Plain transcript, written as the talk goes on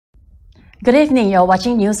Good evening, you're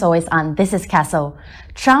watching News Always On. This is Castle.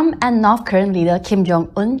 Trump and North Korean leader Kim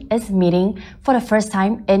Jong Un is meeting for the first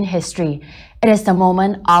time in history. It is the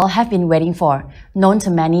moment all have been waiting for, known to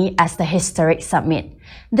many as the historic summit.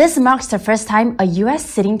 This marks the first time a US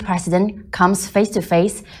sitting president comes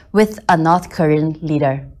face-to-face with a North Korean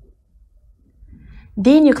leader.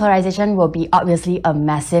 Denuclearization will be obviously a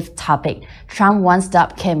massive topic. Trump once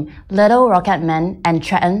dubbed Kim Little Rocket Man and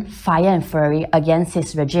threatened fire and fury against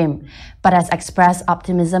his regime, but has expressed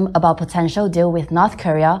optimism about potential deal with North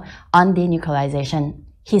Korea on denuclearization.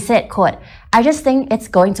 He said, quote, "I just think it's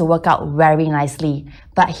going to work out very nicely,"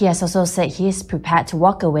 but he has also said he is prepared to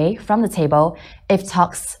walk away from the table if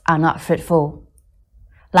talks are not fruitful.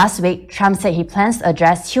 Last week, Trump said he plans to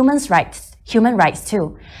address human rights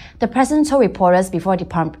too. The president told reporters before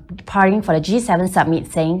departing for the G7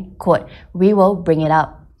 summit saying, quote, "We will bring it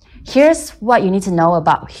up. Here's what you need to know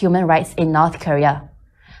about human rights in North Korea."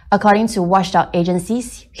 According to watchdog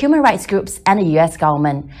agencies, human rights groups, and the US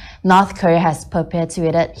government, North Korea has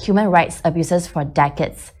perpetuated human rights abuses for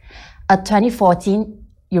decades. A 2014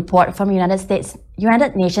 report from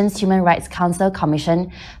United Nations Human Rights Council Commission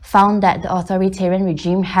found that the authoritarian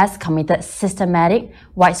regime has committed systematic,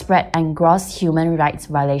 widespread, and gross human rights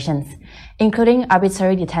violations, including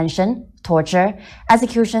arbitrary detention, torture,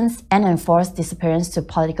 executions, and enforced disappearance to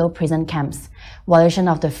political prison camps, violation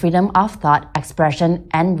of the freedom of thought, expression,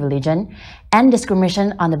 and religion, and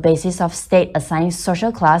discrimination on the basis of state-assigned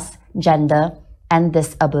social class, gender, and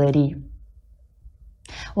disability.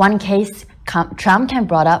 One case Trump can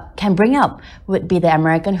bring up would be the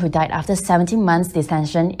American who died after 17 months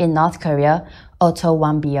detention in North Korea, Otto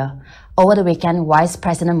Warmbier. Over the weekend, Vice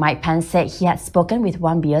President Mike Pence said he had spoken with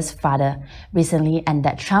Warmbier's father recently and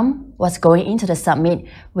that Trump was going into the summit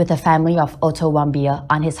with the family of Otto Warmbier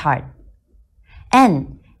on his heart.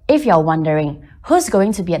 And if you're wondering who's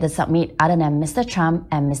going to be at the summit other than Mr. Trump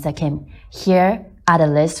and Mr. Kim, here are the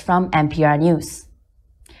lists from NPR News.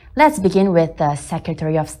 Let's begin with the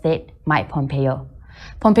Secretary of State, Mike Pompeo.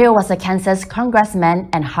 Pompeo was a Kansas congressman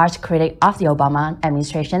and harsh critic of the Obama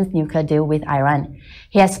administration's nuclear deal with Iran.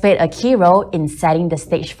 He has played a key role in setting the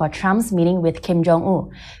stage for Trump's meeting with Kim Jong Un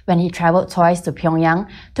when he traveled twice to Pyongyang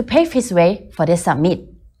to pave his way for this summit.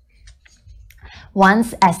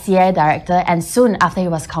 Once as CIA director and soon after he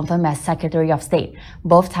was confirmed as Secretary of State,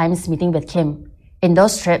 both times meeting with Kim. In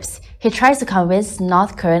those trips, he tries to convince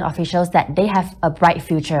North Korean officials that they have a bright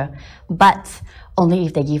future, but only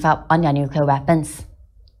if they give up on their nuclear weapons.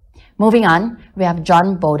 Moving on, we have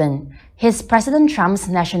John Bolton. He's President Trump's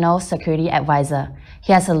national security advisor.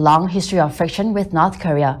 He has a long history of friction with North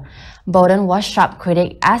Korea. Bolton was sharp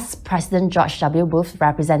critic as President George W. Bush's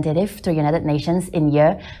representative to the United Nations in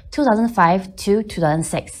year 2005 to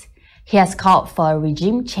 2006. He has called for a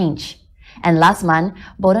regime change. And last month,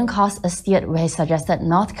 Bolton caused a stir where he suggested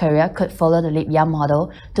North Korea could follow the Libya model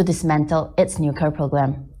to dismantle its nuclear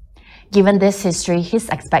program. Given this history, he's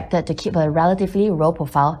expected to keep a relatively low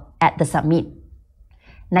profile at the summit.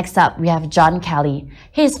 Next up, we have John Kelly.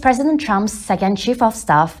 He is President Trump's second chief of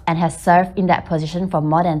staff and has served in that position for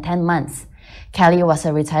more than 10 months. Kelly was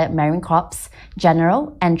a retired Marine Corps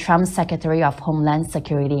general and Trump's Secretary of Homeland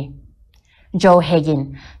Security. Joe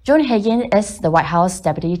Hagin. Joe Hagin is the White House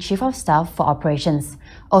Deputy Chief of Staff for Operations,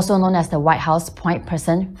 also known as the White House point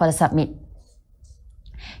person for the summit.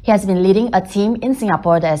 He has been leading a team in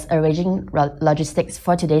Singapore that is arranging logistics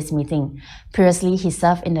for today's meeting. Previously, he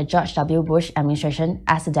served in the George W. Bush administration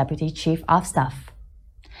as the Deputy Chief of Staff.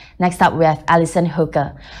 Next up, we have Alison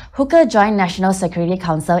Hooker. Hooker joined National Security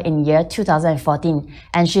Council in year 2014,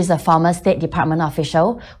 and she's a former State Department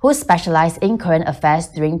official who specialized in current affairs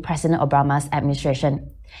during President Obama's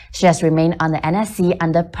administration. She has remained on the NSC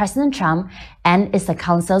under President Trump and is the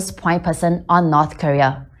council's point person on North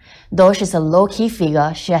Korea. Though she's a low-key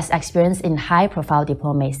figure, she has experience in high-profile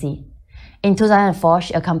diplomacy. In 2004,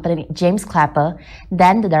 she accompanied James Clapper,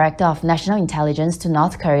 then the Director of National Intelligence, to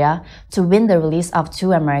North Korea to win the release of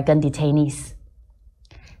 2 American detainees.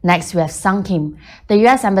 Next, we have Sung Kim. The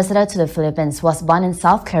U.S. ambassador to the Philippines was born in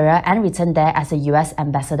South Korea and returned there as a U.S.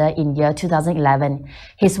 ambassador in year 2011.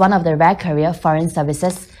 He's one of the rare career foreign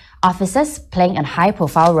services officers playing a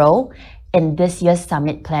high-profile role in this year's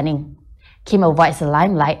summit planning. Kim avoids the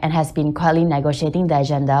limelight and has been quietly negotiating the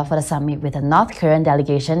agenda for the summit with the North Korean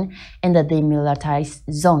delegation in the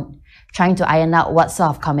demilitarized zone, trying to iron out what sort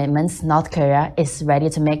of commitments North Korea is ready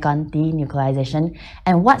to make on denuclearization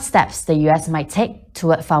and what steps the US might take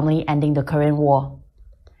toward formally ending the Korean War.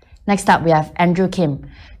 Next up, we have Andrew Kim.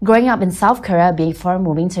 Growing up in South Korea before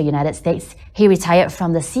moving to the United States, he retired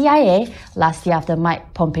from the CIA last year after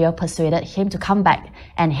Mike Pompeo persuaded him to come back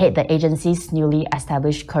and head the agency's newly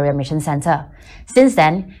established Korea Mission Center. Since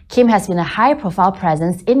then, Kim has been a high-profile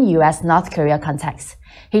presence in US-North Korea context.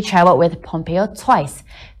 He traveled with Pompeo twice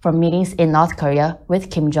for meetings in North Korea with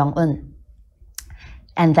Kim Jong Un.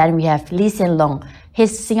 And then we have Lee Hsien Loong.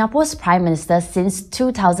 He's Singapore's Prime Minister since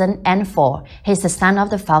 2004. He's the son of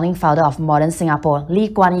the founding father of modern Singapore, Lee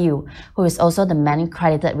Kuan Yew, who is also the man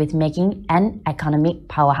credited with making an economic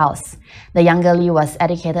powerhouse. The younger Lee was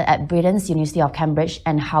educated at Britain's University of Cambridge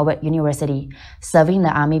and Harvard University. Serving in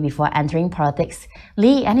the army before entering politics,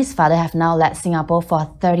 Lee and his father have now led Singapore for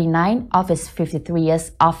 39 of its 53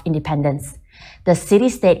 years of independence. The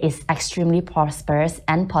city-state is extremely prosperous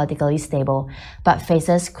and politically stable, but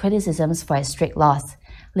faces criticisms for its strict laws,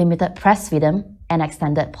 limited press freedom, and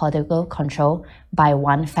extended political control by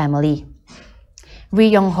one family. Ri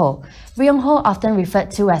Yong-ho. Ri Yong-ho, often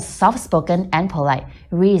referred to as soft-spoken and polite,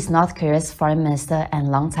 Ri is North Korea's foreign minister and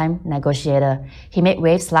longtime negotiator. He made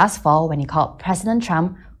waves last fall when he called President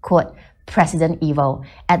Trump, quote, President Evil,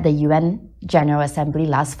 at the UN General Assembly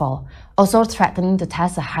last fall, also threatening to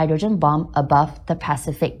test a hydrogen bomb above the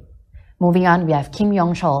Pacific. Moving on, we have Kim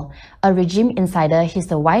Yong-chol, a regime insider. He's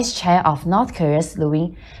the vice chair of North Korea's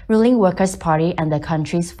ruling Workers' Party and the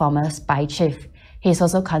country's former spy chief. He is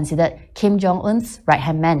also considered Kim Jong Un's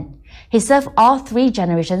right-hand man. He served all three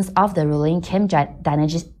generations of the ruling Kim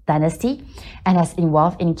dynasty and has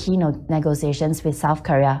involved in key negotiations with South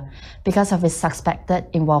Korea. Because of his suspected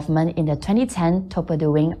involvement in the 2010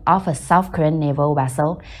 torpedoing of a South Korean naval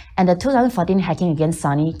vessel and the 2014 hacking against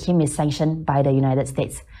Sony, Kim is sanctioned by the United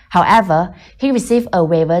States. However, he received a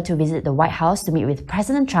waiver to visit the White House to meet with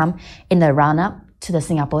President Trump in the run-up to the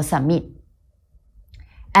Singapore summit.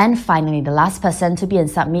 And finally, the last person to be in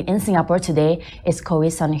summit in Singapore today is Koi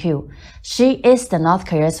Sun-hyo. She is the North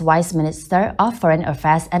Korea's Vice Minister of Foreign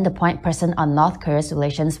Affairs and the point person on North Korea's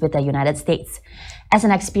relations with the United States. As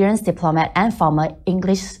an experienced diplomat and former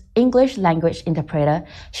English language interpreter,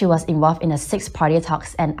 she was involved in the six-party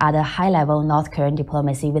talks and other high-level North Korean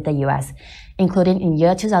diplomacy with the US, including in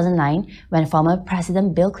year 2009 when former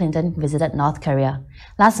President Bill Clinton visited North Korea.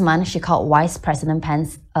 Last month, she called Vice President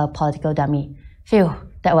Pence a political dummy. Phew,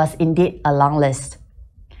 that was indeed a long list.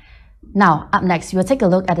 Now, up next, we'll take a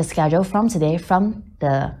look at the schedule from today from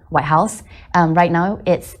the White House. Right now,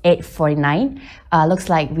 it's 8:49. Looks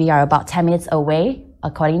like we are about 10 minutes away,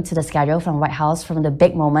 according to the schedule from White House, from the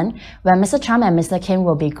big moment where Mr. Trump and Mr. Kim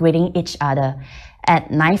will be greeting each other.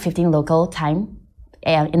 At 9:15 local time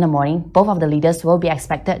in the morning, both of the leaders will be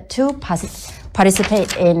expected to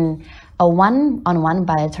participate in a one-on-one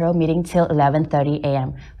bilateral meeting till 11:30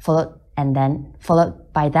 a.m., followed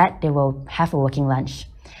by that, they will have a working lunch.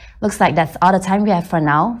 Looks like that's all the time we have for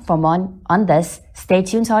now. For more on this, stay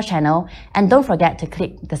tuned to our channel and don't forget to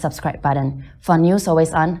click the subscribe button. For news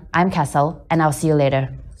always on, I'm Castle and I'll see you later.